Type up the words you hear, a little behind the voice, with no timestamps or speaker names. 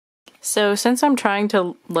So since I'm trying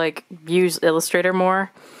to like use Illustrator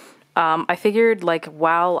more, I figured like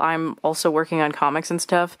while I'm also working on comics and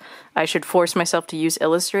stuff, I should force myself to use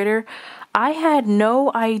Illustrator. I had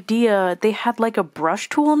no idea they had like a brush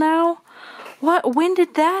tool now. What? When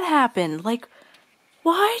did that happen? Like,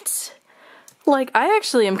 what? Like, I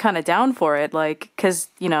actually am kind of down for it, like, cause,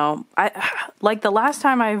 you know, like the last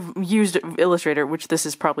time I've used Illustrator, which this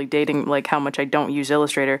is probably dating, like, how much I don't use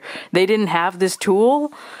Illustrator, they didn't have this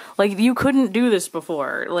tool. Like, you couldn't do this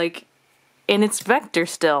before, like, and it's vector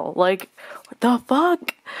still. Like, what the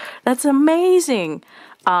fuck? That's amazing.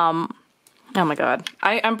 Oh my god.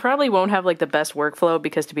 I probably won't have, like, the best workflow,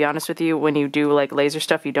 because, to be honest with you, when you do, like, laser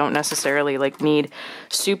stuff, you don't necessarily, like, need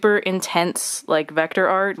super intense, like, vector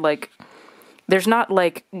art, like, there's not,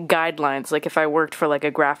 like, guidelines, like, if I worked for, like,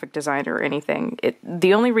 a graphic designer or anything.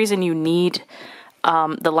 The only reason you need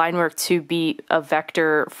the line work to be a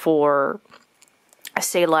vector for,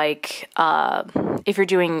 say, like, if you're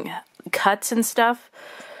doing cuts and stuff,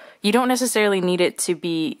 you don't necessarily need it to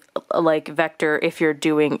be, like, vector if you're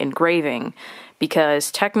doing engraving,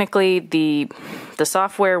 because technically the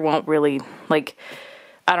software won't really, like,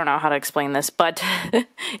 I don't know how to explain this, but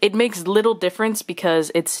it makes little difference,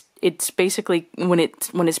 because it's basically when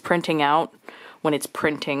it's printing out, it's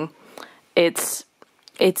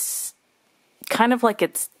kind of like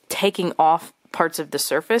it's taking off parts of the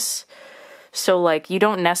surface. So like you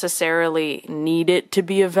don't necessarily need it to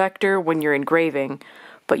be a vector when you're engraving,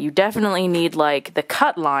 but you definitely need like the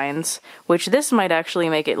cut lines, which this might actually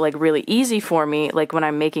make it like really easy for me, like when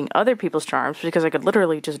I'm making other people's charms, because I could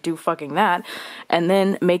literally just do fucking that and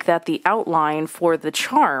then make that the outline for the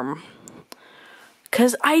charm.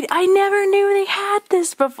 Cause I never knew they had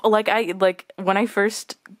this before. Like when I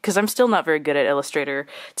first, cause I'm still not very good at Illustrator,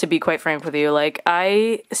 to be quite frank with you. Like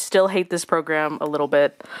I still hate this program a little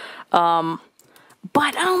bit.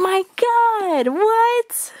 But oh my god,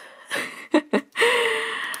 what?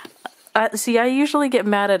 See, I usually get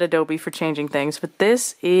mad at Adobe for changing things, but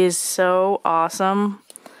this is so awesome.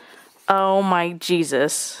 Oh my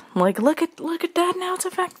Jesus. Like, look at that, now it's a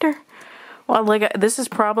vector. Well, like, this is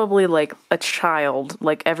probably, like, a child.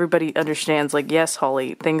 Like, everybody understands, like, yes,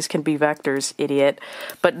 Holly, things can be vectors, idiot.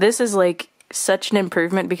 But this is, like, such an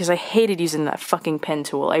improvement, because I hated using that fucking pen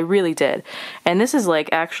tool. I really did. And this is, like,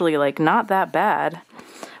 actually, like, not that bad.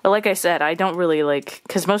 But like I said, I don't really, like,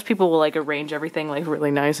 because most people will, like, arrange everything, like,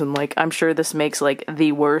 really nice, and, like, I'm sure this makes, like,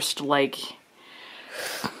 the worst, like,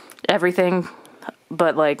 everything.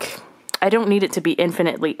 But, like, I don't need it to be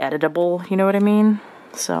infinitely editable, you know what I mean?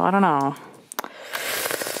 So, I don't know.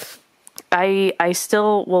 I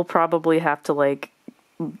still will probably have to, like,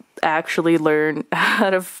 actually learn how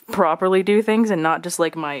to properly do things, and not just,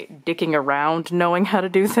 like, my dicking around knowing how to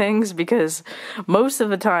do things, because most of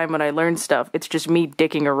the time when I learn stuff, it's just me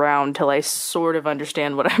dicking around till I sort of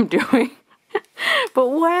understand what I'm doing. But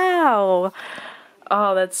wow!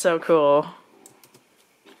 Oh, that's so cool.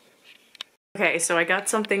 Okay, so I got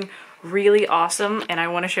something really awesome, and I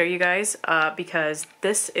want to show you guys, because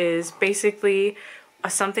this is basically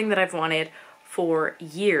something that I've wanted for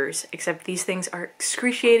years, except these things are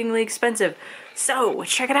excruciatingly expensive. So,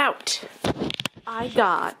 check it out. I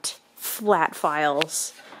got flat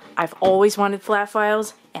files. I've always wanted flat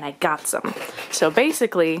files, and I got some. So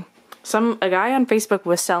basically, a guy on Facebook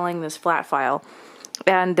was selling this flat file,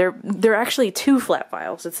 and they're actually two flat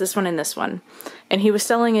files. It's this one and this one. And he was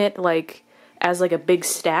selling it, like, as like a big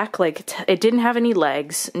stack. Like, it didn't have any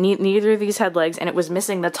legs. Neither of these had legs, and it was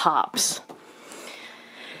missing the tops.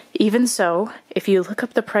 Even so, if you look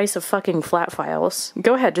up the price of fucking flat files,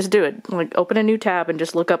 go ahead, just do it. Like, open a new tab and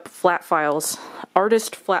just look up flat files,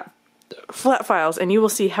 artist flat files, and you will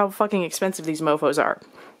see how fucking expensive these mofos are.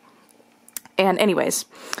 And anyways,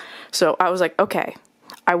 so I was like, okay,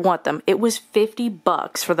 I want them. It was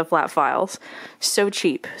 $50 for the flat files. So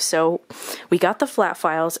cheap. So we got the flat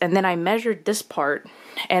files, and then I measured this part,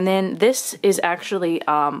 and then this is actually,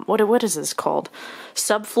 what is this called?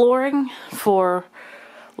 Subflooring for,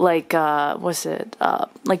 like, what's it,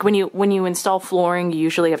 like when you install flooring, you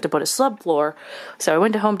usually have to put a subfloor. So I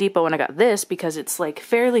went to Home Depot and I got this because it's, like,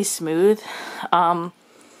 fairly smooth.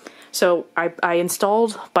 So I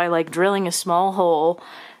installed by, like, drilling a small hole,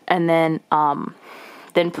 and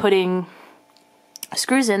then putting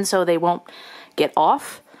screws in so they won't get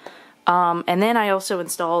off. And then I also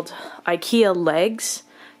installed IKEA legs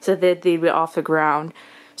so that they'd be off the ground.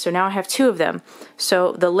 So now I have two of them.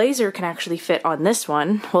 So the laser can actually fit on this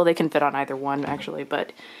one. Well, they can fit on either one, actually,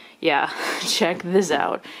 but yeah, check this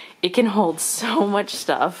out. It can hold so much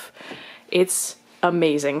stuff. It's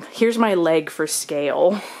amazing. Here's my leg for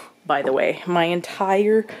scale, by the way. My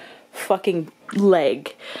entire fucking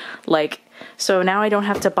leg. Like, so now I don't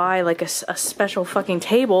have to buy like a special fucking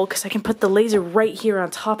table because I can put the laser right here on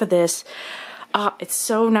top of this. It's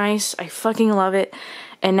so nice. I fucking love it.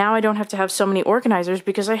 And now I don't have to have so many organizers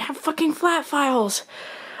because I have fucking flat files.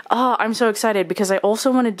 I'm so excited because I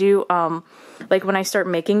also want to do, like when I start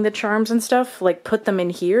making the charms and stuff, like put them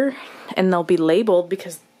in here and they'll be labeled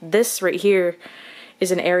because this right here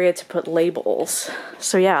is an area to put labels.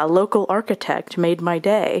 So yeah, a local architect made my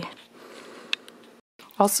day.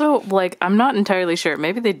 Also, like, I'm not entirely sure.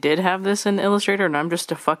 Maybe they did have this in Illustrator and I'm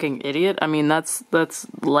just a fucking idiot. I mean, that's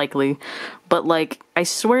likely. But, like, I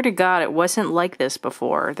swear to God, it wasn't like this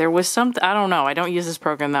before. There was something, I don't know. I don't use this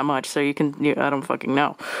program that much, so I don't fucking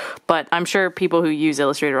know. But I'm sure people who use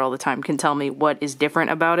Illustrator all the time can tell me what is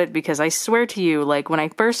different about it, because I swear to you, like, when I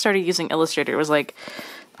first started using Illustrator, it was like,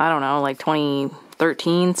 I don't know, like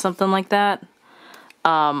 2013, something like that.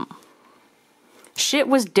 Shit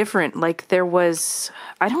was different. Like,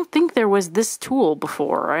 I don't think there was this tool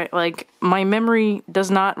before, right? Like, my memory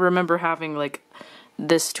does not remember having, like,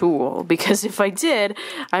 this tool, because if I did,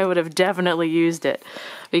 I would have definitely used it,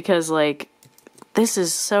 because, like, this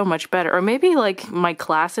is so much better. Or maybe, like, my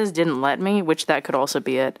classes didn't let me, which that could also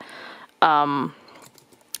be it. I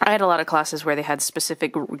had a lot of classes where they had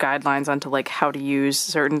specific guidelines onto, like, how to use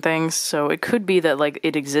certain things, so it could be that, like,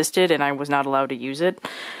 it existed and I was not allowed to use it.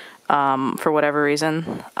 For whatever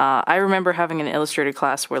reason. I remember having an Illustrator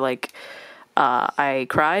class where, like, I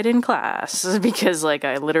cried in class because, like,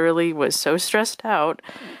 I literally was so stressed out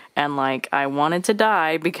and, like, I wanted to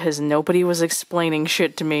die because nobody was explaining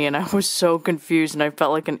shit to me and I was so confused and I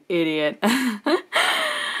felt like an idiot.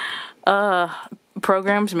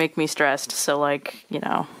 Programs make me stressed, so, like, you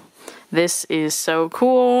know, this is so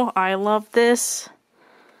cool. I love this.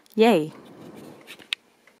 Yay.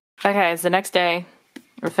 Okay, it's the next day.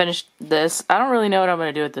 We finished this. I don't really know what I'm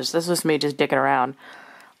going to do with this. This was me just dicking around.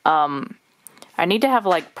 I need to have,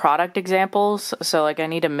 like, product examples. So, like, I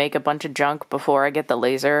need to make a bunch of junk before I get the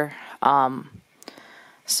laser.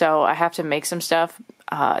 So I have to make some stuff.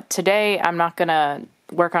 Today, I'm not going to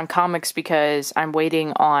work on comics because I'm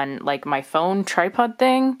waiting on, like, my phone tripod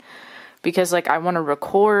thing. Because, like, I want to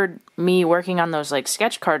record me working on those, like,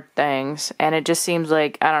 sketch card things. And it just seems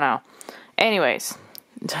like, I don't know. Anyways,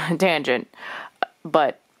 tangent.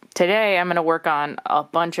 But today I'm going to work on a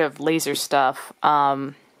bunch of laser stuff.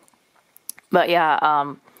 But yeah,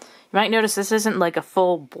 you might notice this isn't like a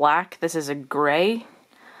full black. This is a gray.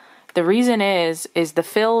 The reason is the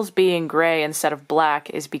fills being gray instead of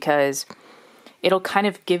black is because it'll kind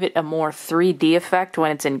of give it a more 3D effect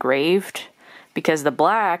when it's engraved. Because the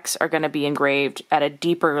blacks are going to be engraved at a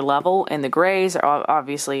deeper level and the grays are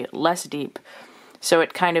obviously less deep. So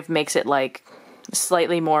it kind of makes it like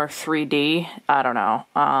slightly more 3D. I don't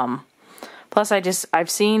know. Plus I've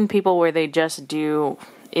seen people where they just do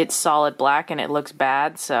it solid black and it looks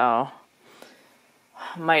bad, so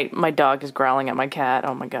my dog is growling at my cat.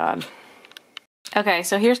 Oh my god. Okay,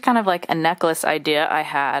 so here's kind of like a necklace idea I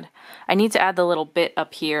had. I need to add the little bit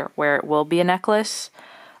up here where it will be a necklace.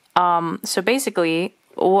 So basically,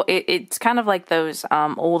 it's kind of like those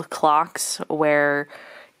old clocks where,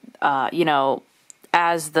 you know,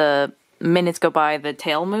 as the minutes go by, the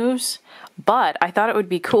tail moves. But I thought it would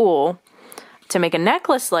be cool to make a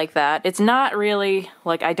necklace like that. It's not really,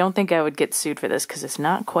 like, I don't think I would get sued for this because it's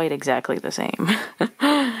not quite exactly the same.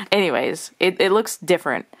 Anyways, it looks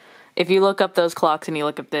different. If you look up those clocks and you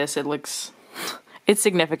look at this, it's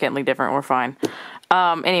significantly different. We're fine.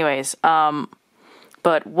 But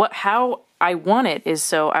how I want it is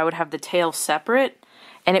so I would have the tail separate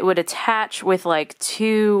and it would attach with like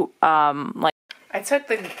two, like, I took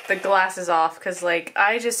the glasses off because, like,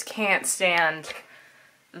 I just can't stand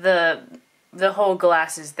the whole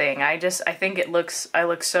glasses thing. I think I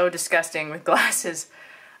look so disgusting with glasses.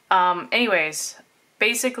 Anyways,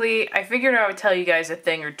 basically, I figured I would tell you guys a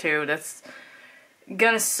thing or two that's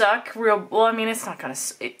gonna suck real, well, I mean, it's not gonna,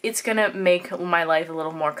 it's gonna make my life a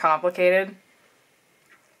little more complicated.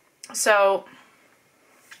 So,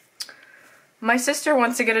 my sister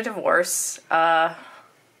wants to get a divorce, and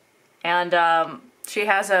she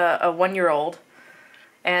has a 1-year-old,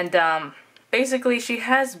 and basically she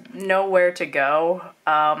has nowhere to go.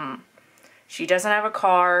 She doesn't have a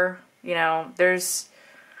car, you know, there's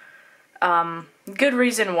good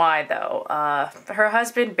reason why though. Her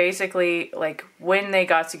husband basically, like, when they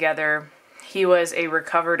got together, he was a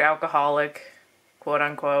recovered alcoholic, quote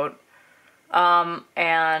unquote,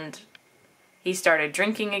 and he started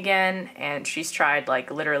drinking again, and she's tried,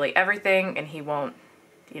 like, literally everything, and he won't,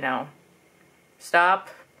 you know, stop.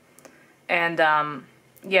 And,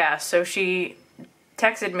 yeah, so she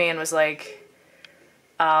texted me and was like,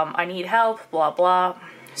 I need help, blah, blah.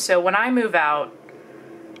 So when I move out,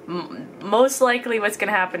 most likely what's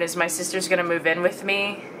gonna happen is my sister's gonna move in with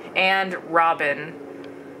me and Robin.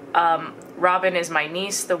 Robin is my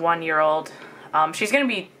niece, the 1-year-old. She's gonna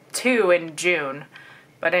be 2 in June.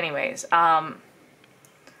 But anyways,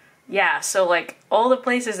 yeah, so like all the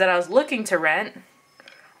places that I was looking to rent,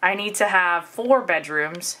 I need to have 4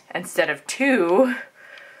 bedrooms instead of 2.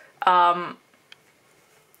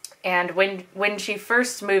 And when she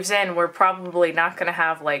first moves in, we're probably not gonna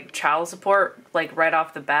have like child support like right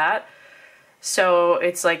off the bat. So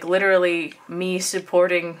it's like literally me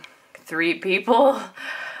supporting 3 people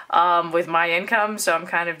with my income. So I'm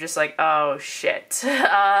kind of just like, oh shit.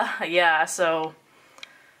 Yeah, so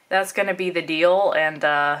that's gonna be the deal. And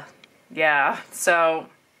yeah, so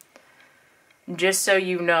just so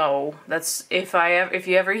you know, that's if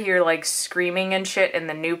you ever hear like screaming and shit in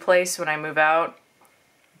the new place when I move out,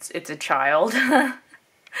 it's a child.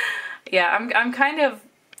 Yeah, I'm kind of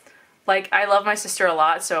like, I love my sister a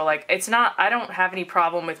lot, so like it's not, I don't have any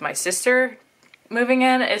problem with my sister moving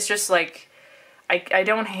in. It's just like I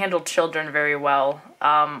don't handle children very well,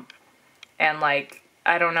 and like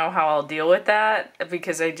I don't know how I'll deal with that,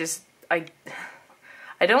 because I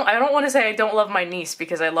don't want to say I don't love my niece,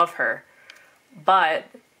 because I love her, but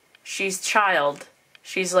she's child.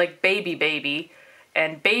 She's like baby,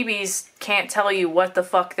 and babies can't tell you what the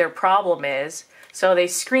fuck their problem is, so they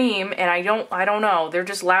scream, and I don't know, they're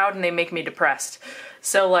just loud and they make me depressed.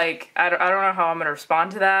 So like I don't know how I'm gonna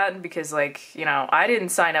respond to that, because like, you know, I didn't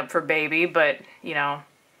sign up for baby, but you know,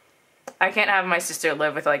 I can't have my sister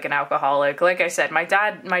live with like an alcoholic. Like I said, my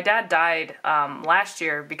dad died last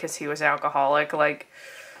year because he was an alcoholic. Like,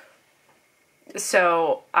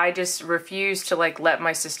 so I just refuse to like let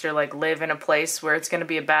my sister like live in a place where it's gonna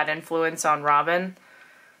be a bad influence on Robin.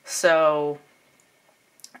 So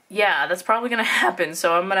yeah, that's probably gonna happen.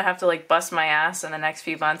 So I'm gonna have to like bust my ass in the next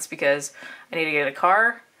few months, because I need to get a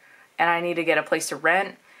car and I need to get a place to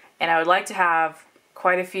rent, and I would like to have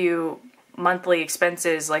quite a few monthly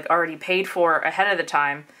expenses like already paid for ahead of the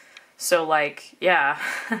time. So like, yeah.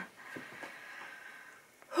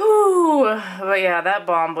 Whew. But yeah, that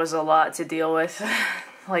bomb was a lot to deal with,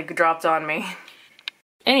 like dropped on me.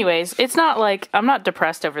 Anyways, it's not like, I'm not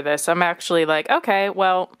depressed over this. I'm actually like, okay,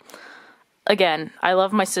 well, again, I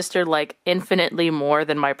love my sister like infinitely more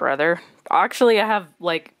than my brother. Actually, I have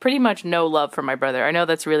like pretty much no love for my brother. I know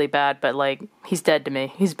that's really bad, but like, he's dead to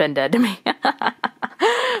me. He's been dead to me.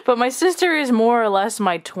 But my sister is more or less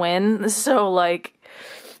my twin, so like,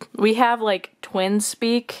 we have like twin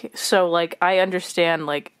speak, so like, I understand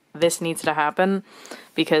like this needs to happen,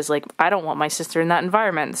 because like, I don't want my sister in that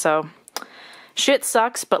environment, so shit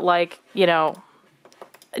sucks, but like, you know,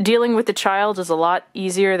 dealing with the child is a lot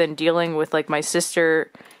easier than dealing with like my sister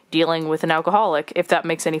dealing with an alcoholic, if that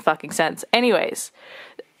makes any fucking sense. Anyways,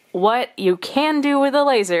 what you can do with a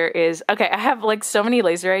laser is, okay, I have like so many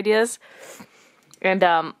laser ideas, and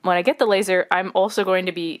when I get the laser, I'm also going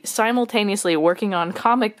to be simultaneously working on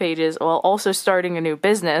comic pages while also starting a new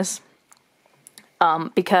business,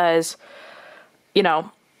 because, you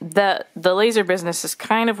know, the laser business is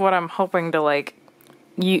kind of what I'm hoping to like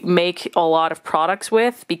you make a lot of products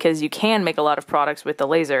with, because you can make a lot of products with the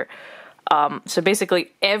laser. So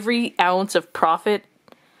basically every ounce of profit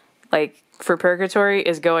like for Purgatory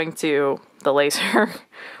is going to the laser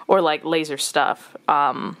or like laser stuff.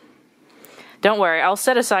 Don't worry, I'll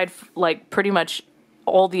set aside like pretty much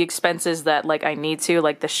all the expenses that like I need to,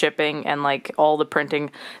 like the shipping and like all the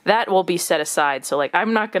printing, that will be set aside. So like,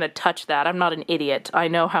 I'm not gonna touch that. I'm not an idiot. I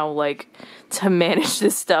know how like to manage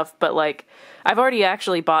this stuff, but like, I've already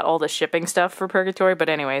actually bought all the shipping stuff for Purgatory. But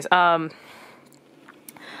anyways,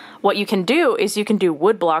 what you can do is you can do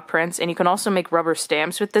wood block prints, and you can also make rubber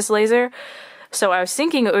stamps with this laser. So I was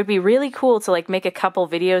thinking it would be really cool to like make a couple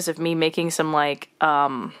videos of me making some like,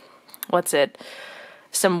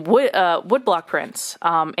 some wood block prints.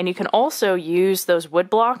 And you can also use those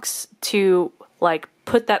wood blocks to like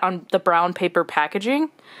put that on the brown paper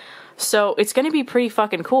packaging. So it's going to be pretty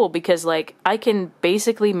fucking cool, because like I can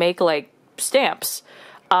basically make like stamps.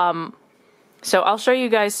 So I'll show you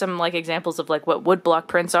guys some like examples of like what wood block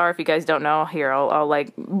prints are. If you guys don't know, here, I'll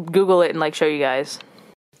like Google it and like show you guys.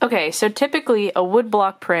 Okay, so typically a wood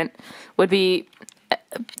block print would be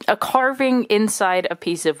a carving inside a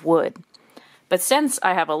piece of wood. But since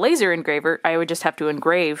I have a laser engraver, I would just have to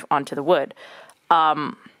engrave onto the wood.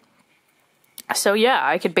 So yeah,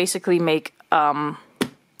 I could basically make, I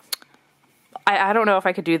don't know if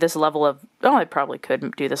I could do this level of, oh, I probably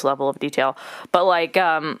could do this level of detail, but like,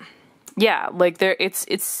 yeah, like there,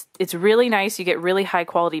 it's really nice. You get really high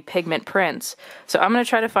quality pigment prints. So I'm going to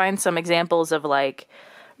try to find some examples of like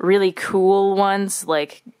really cool ones,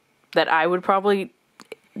 like, that I would probably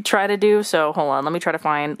try to do. So hold on, let me try to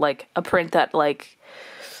find, like, a print that, like,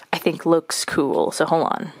 I think looks cool. So hold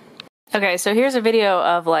on. Okay, so here's a video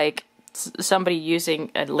of, like, somebody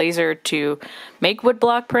using a laser to make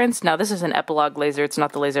woodblock prints. Now, this is an epilogue laser. It's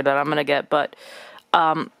not the laser that I'm gonna get, but,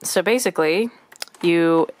 so basically,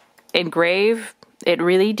 you engrave it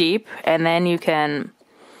really deep, and then you can,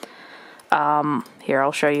 here,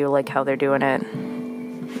 I'll show you, like, how they're doing it.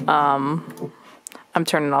 I'm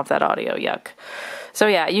turning off that audio, yuck. So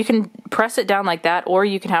yeah, you can press it down like that, or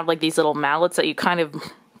you can have, like, these little mallets that you kind of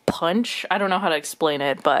punch. I don't know how to explain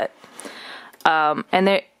it, but,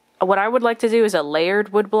 and what I would like to do is a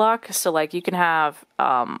layered woodblock. So, like, you can have,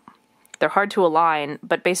 they're hard to align,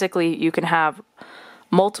 but basically you can have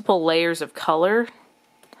multiple layers of color.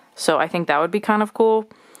 So I think that would be kind of cool.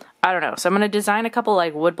 I don't know. So I'm going to design a couple,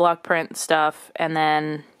 like, woodblock print stuff, and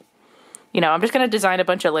then, you know, I'm just going to design a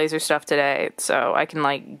bunch of laser stuff today so I can,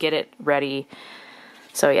 like, get it ready.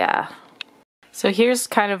 So yeah. So here's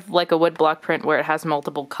kind of like a woodblock print where it has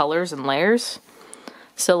multiple colors and layers.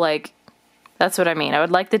 So, like, that's what I mean. I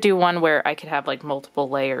would like to do one where I could have, like, multiple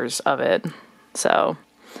layers of it. So,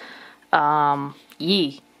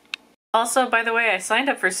 yee. Also, by the way, I signed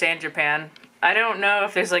up for Sand Japan. I don't know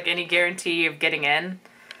if there's, like, any guarantee of getting in.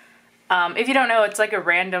 If you don't know, it's like a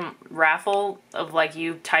random raffle of, like,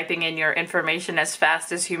 you typing in your information as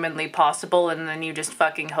fast as humanly possible, and then you just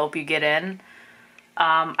fucking hope you get in.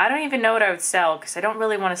 I don't even know what I would sell, because I don't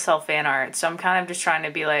really want to sell fan art, so I'm kind of just trying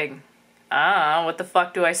to be like, what the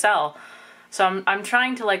fuck do I sell? So I'm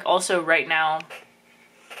trying to, like, also right now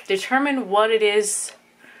determine what it is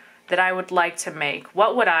that I would like to make.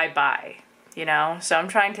 What would I buy, you know? So I'm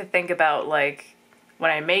trying to think about, like,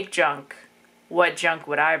 when I make junk, what junk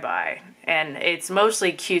would I buy? And it's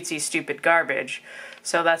mostly cutesy, stupid garbage,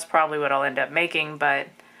 so that's probably what I'll end up making. But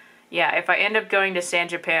yeah, if I end up going to Sand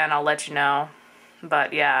Japan, I'll let you know.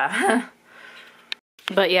 But yeah.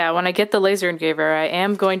 But yeah, when I get the laser engraver, I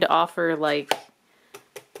am going to offer, like,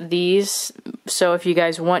 these. So if you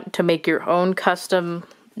guys want to make your own custom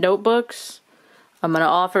notebooks, I'm going to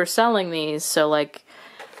offer selling these. So, like,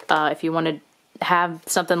 if you want to have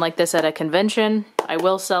something like this at a convention, I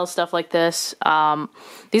will sell stuff like this.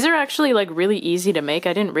 These are actually, like, really easy to make.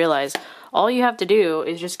 I didn't realize. All you have to do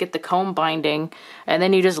is just get the comb binding, and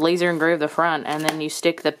then you just laser engrave the front, and then you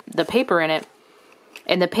stick the paper in it.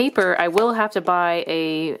 And the paper, I will have to buy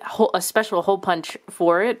a special hole punch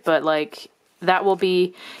for it, but, like, that will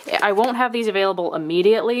be, I won't have these available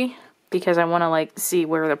immediately because I want to, like, see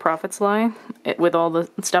where the profits lie with all the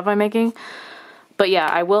stuff I'm making. But yeah,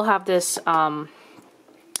 I will have this on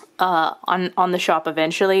the shop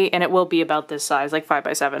eventually, and it will be about this size, like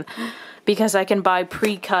 5x7, because I can buy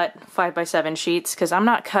pre-cut 5x7 sheets, because I'm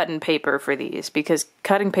not cutting paper for these, because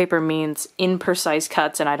cutting paper means imprecise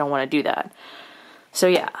cuts, and I don't want to do that. So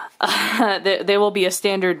yeah, there will be a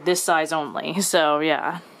standard this size only, so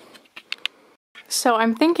yeah. So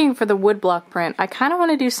I'm thinking for the woodblock print, I kind of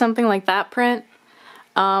want to do something like that print.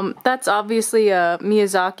 That's obviously a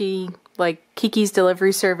Miyazaki, like, Kiki's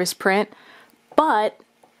Delivery Service print, but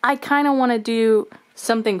I kind of want to do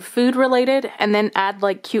something food related and then add,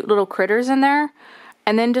 like, cute little critters in there,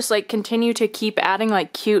 and then just, like, continue to keep adding,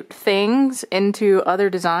 like, cute things into other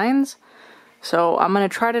designs. So I'm going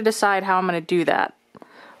to try to decide how I'm going to do that.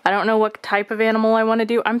 I don't know what type of animal I want to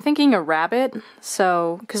do. I'm thinking a rabbit,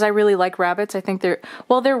 so, because I really like rabbits. I think they're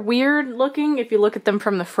weird looking if you look at them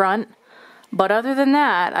from the front, but other than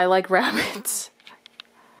that, I like rabbits.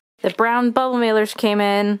 The brown bubble mailers came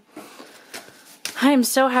in. I am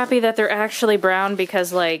so happy that they're actually brown,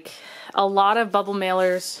 because, like, a lot of bubble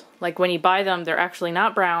mailers, like, when you buy them, they're actually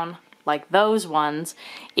not brown, like those ones,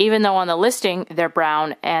 even though on the listing they're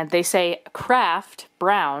brown, and they say craft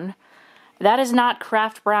brown. That is not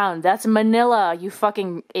craft brown. That's Manila, you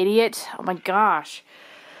fucking idiot. Oh my gosh.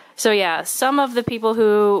 So yeah, some of the people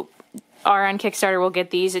who are on Kickstarter will get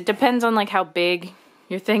these. It depends on, like, how big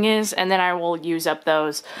your thing is, and then I will use up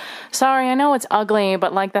those. Sorry, I know it's ugly,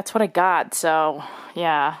 but, like, that's what I got, so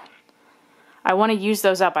yeah. I want to use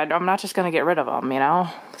those up. I'm not just going to get rid of them, you know?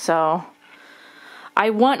 So I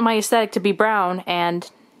want my aesthetic to be brown, and,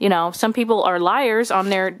 you know, some people are liars on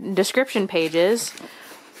their description pages.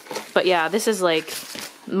 But yeah, this is, like,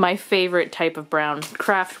 my favorite type of brown.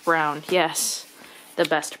 Craft brown, yes. The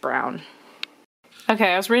best brown.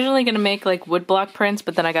 Okay, I was originally going to make, like, woodblock prints,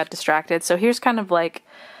 but then I got distracted. So here's kind of, like,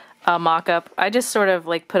 a mock-up. I just sort of,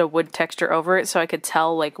 like, put a wood texture over it so I could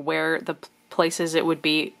tell, like, where the places it would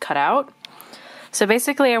be cut out. So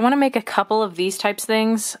basically, I want to make a couple of these type of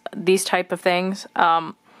things.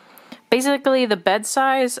 basically the bed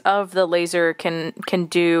size of the laser can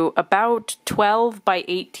do about 12 by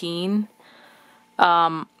 18.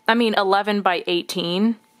 I mean 11 by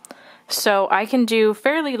 18. So I can do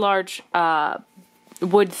fairly large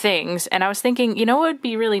wood things, and I was thinking, you know what would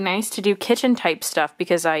be really nice to do kitchen type stuff,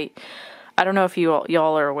 because I don't know if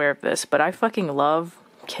y'all are aware of this, but I fucking love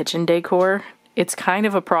kitchen decor. It's kind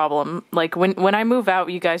of a problem. Like when I move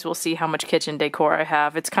out, you guys will see how much kitchen decor I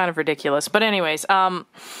have. It's kind of ridiculous. But anyways, I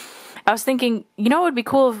was thinking, you know, it would be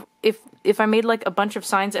cool if I made like a bunch of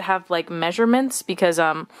signs that have like measurements, because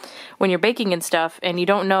when you're baking and stuff and you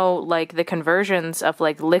don't know like the conversions of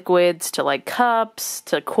like liquids to like cups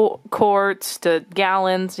to quarts to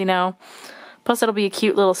gallons, you know. Plus it'll be a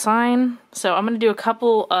cute little sign. So I'm going to do a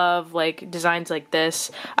couple of like designs like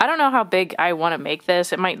this. I don't know how big I want to make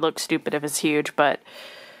this. It might look stupid if it's huge, but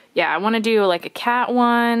yeah, I want to do like a cat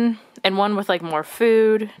one and one with like more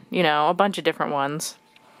food, you know, a bunch of different ones.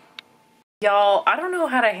 Y'all, I don't know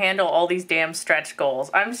how to handle all these damn stretch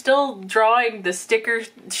goals. I'm still drawing the sticker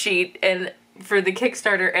sheet and for the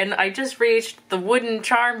Kickstarter, and I just reached the wooden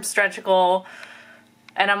charm stretch goal,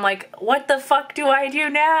 and I'm like, what the fuck do I do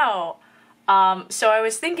now? So I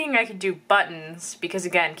was thinking I could do buttons, because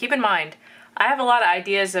again, keep in mind, I have a lot of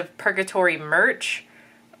ideas of purgatory merch,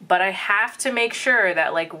 but I have to make sure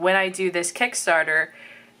that like when I do this Kickstarter,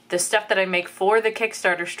 the stuff that I make for the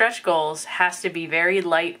Kickstarter stretch goals has to be very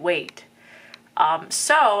lightweight.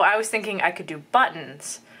 So I was thinking I could do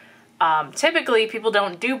buttons. Typically people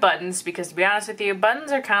don't do buttons because, to be honest with you,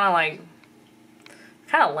 buttons are kind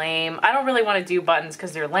of lame. I don't really want to do buttons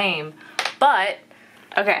because they're lame, but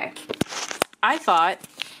okay. I thought,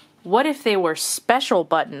 what if they were special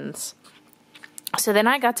buttons? So then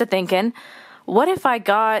I got to thinking, what if I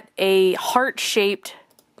got a heart-shaped,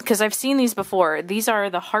 because I've seen these before. These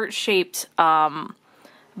are the heart-shaped,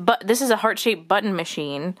 but this is a heart-shaped button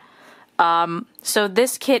machine. So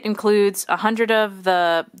this kit includes 100 of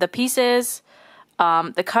the pieces,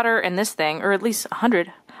 the cutter, and this thing, or at least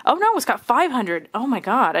 100. Oh no, it's got 500. Oh my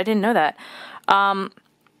god, I didn't know that.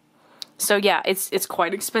 So yeah, it's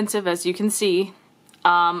quite expensive, as you can see.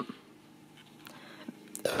 But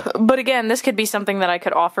again, this could be something that I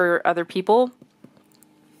could offer other people,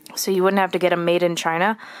 so you wouldn't have to get them made in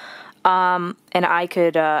China. And I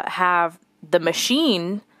could have the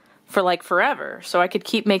machine for like forever, so I could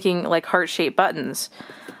keep making like heart-shaped buttons.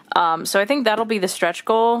 So I think that'll be the stretch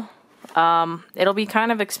goal. It'll be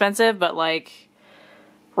kind of expensive, but like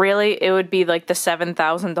really it would be like the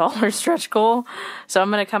 $7,000 stretch goal. So I'm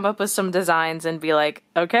gonna come up with some designs and be like,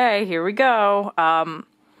 okay, here we go.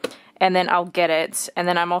 And then I'll get it, and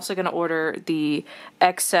then I'm also gonna order the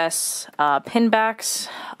excess pin backs.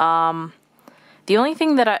 The only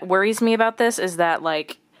thing that worries me about this is that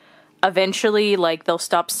like eventually like they'll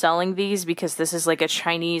stop selling these, because this is like a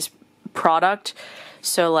Chinese product.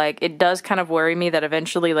 So like it does kind of worry me that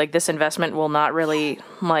eventually like this investment will not really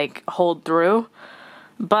like hold through.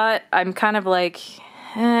 But I'm kind of like,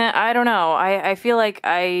 I don't know. I feel like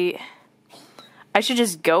I should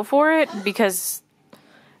just go for it, because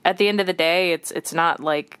at the end of the day it's not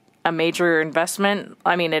like a major investment.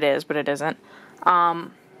 I mean it is, but it isn't.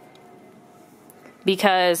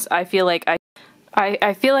 Because I feel like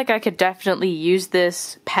I feel like I could definitely use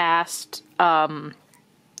this past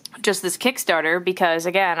just this Kickstarter, because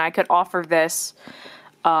again, I could offer this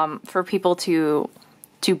for people to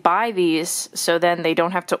buy these, so then they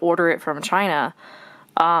don't have to order it from China.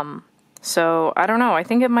 So I don't know, I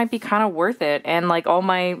think it might be kind of worth it, and like all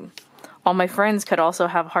my friends could also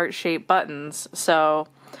have heart-shaped buttons. So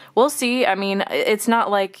we'll see. I mean, it's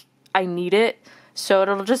not like I need it, so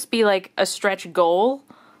it'll just be like a stretch goal.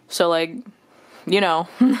 So like, you know,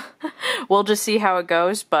 we'll just see how it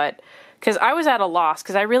goes. But because I was at a loss,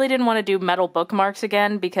 because I really didn't want to do metal bookmarks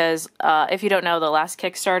again, because if you don't know, the last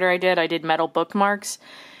Kickstarter I did metal bookmarks,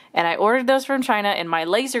 and I ordered those from China, and my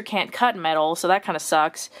laser can't cut metal, so that kind of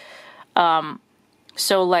sucks.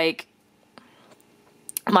 So like,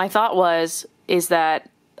 my thought is that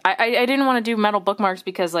I didn't want to do metal bookmarks,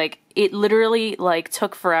 because like it literally like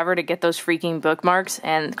took forever to get those freaking bookmarks,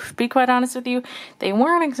 and to be quite honest with you, they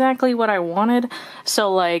weren't exactly what I wanted.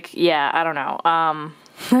 So like, yeah, I don't know.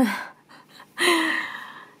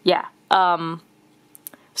 Yeah.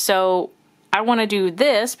 So I want to do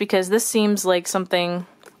this, because this seems like something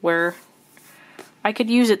where I could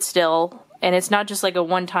use it still, and it's not just like a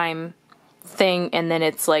one-time thing and then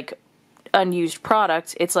it's like unused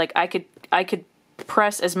product. It's like I could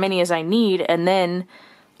press as many as I need and then,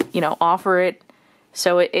 you know, offer it,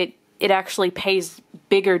 so it actually pays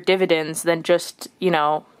bigger dividends than just, you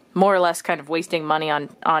know, more or less kind of wasting money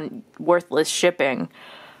on worthless shipping.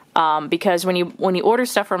 because when you order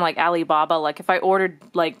stuff from like Alibaba, like if I ordered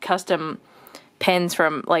like custom pens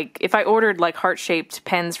from like if I ordered like heart-shaped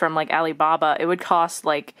pens from like Alibaba, it would cost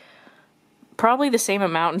like probably the same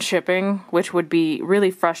amount in shipping, which would be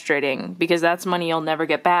really frustrating because that's money you'll never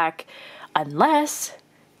get back unless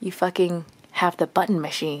you fucking have the button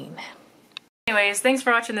machine. Anyways, thanks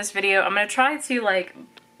for watching this video. I'm gonna try to like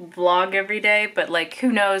vlog every day, but like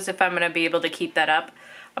who knows if I'm gonna be able to keep that up.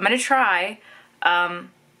 I'm gonna try. I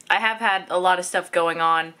have had a lot of stuff going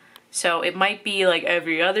on, so it might be like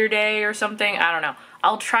every other day or something. I don't know.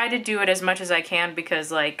 I'll try to do it as much as I can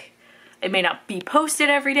because like it may not be posted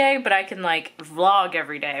every day, but I can like vlog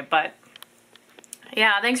every day. But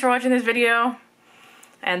yeah, thanks for watching this video.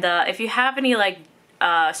 And if you have any like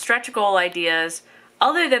stretch goal ideas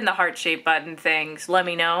other than the heart-shaped button things, let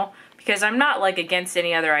me know, because I'm not like against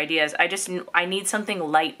any other ideas. I need something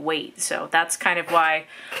lightweight, so that's kind of why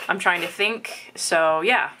I'm trying to think. So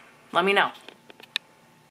yeah, let me know.